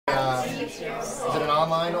Is it an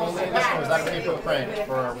online only edition, or is that a paper print?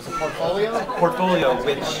 Or was it Portfolio? Portfolio,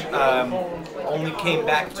 which only came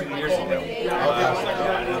back 2 years ago.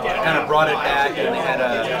 Kind of brought it back, and they had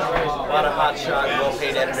a lot of hotshot,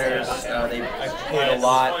 well-paid editors. They paid a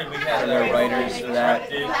lot for their writers for that.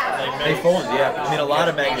 They folded, yeah. I mean, a lot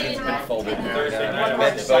of magazines have been folded.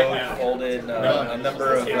 McEvoy folded. A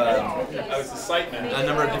number of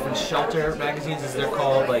different shelter magazines, as they're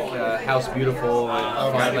called, like House Beautiful,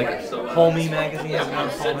 and like Homey magazine has been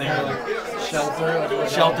folding.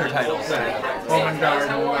 Shelter titles. Home and Garden.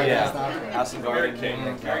 Yeah. House and Garden.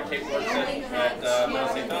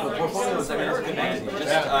 Portfolio was, I mean, it's a good magazine.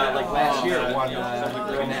 Just like last year, it won like a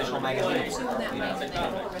national magazine.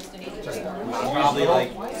 Just probably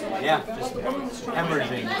like, yeah, just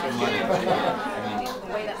hemorrhaging money.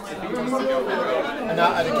 And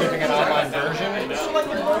not keeping an online version?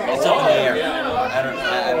 It's up in the air. I don't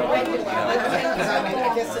I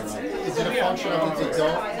guess is it a function of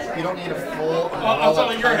you don't need a full I'll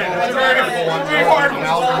tell you your hand.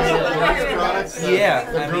 products?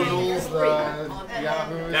 Yeah. The Googles, the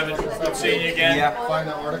Yahoos. Devin, good seeing you again. Yeah. Find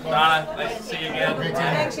that article. Donna, nice to see you again. Great to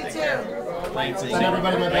Thanks, you too. Nice to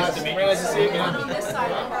Everybody, my best. Nice to meet you. Nice to see you again. On this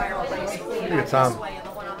side of the fire. Good, Tom.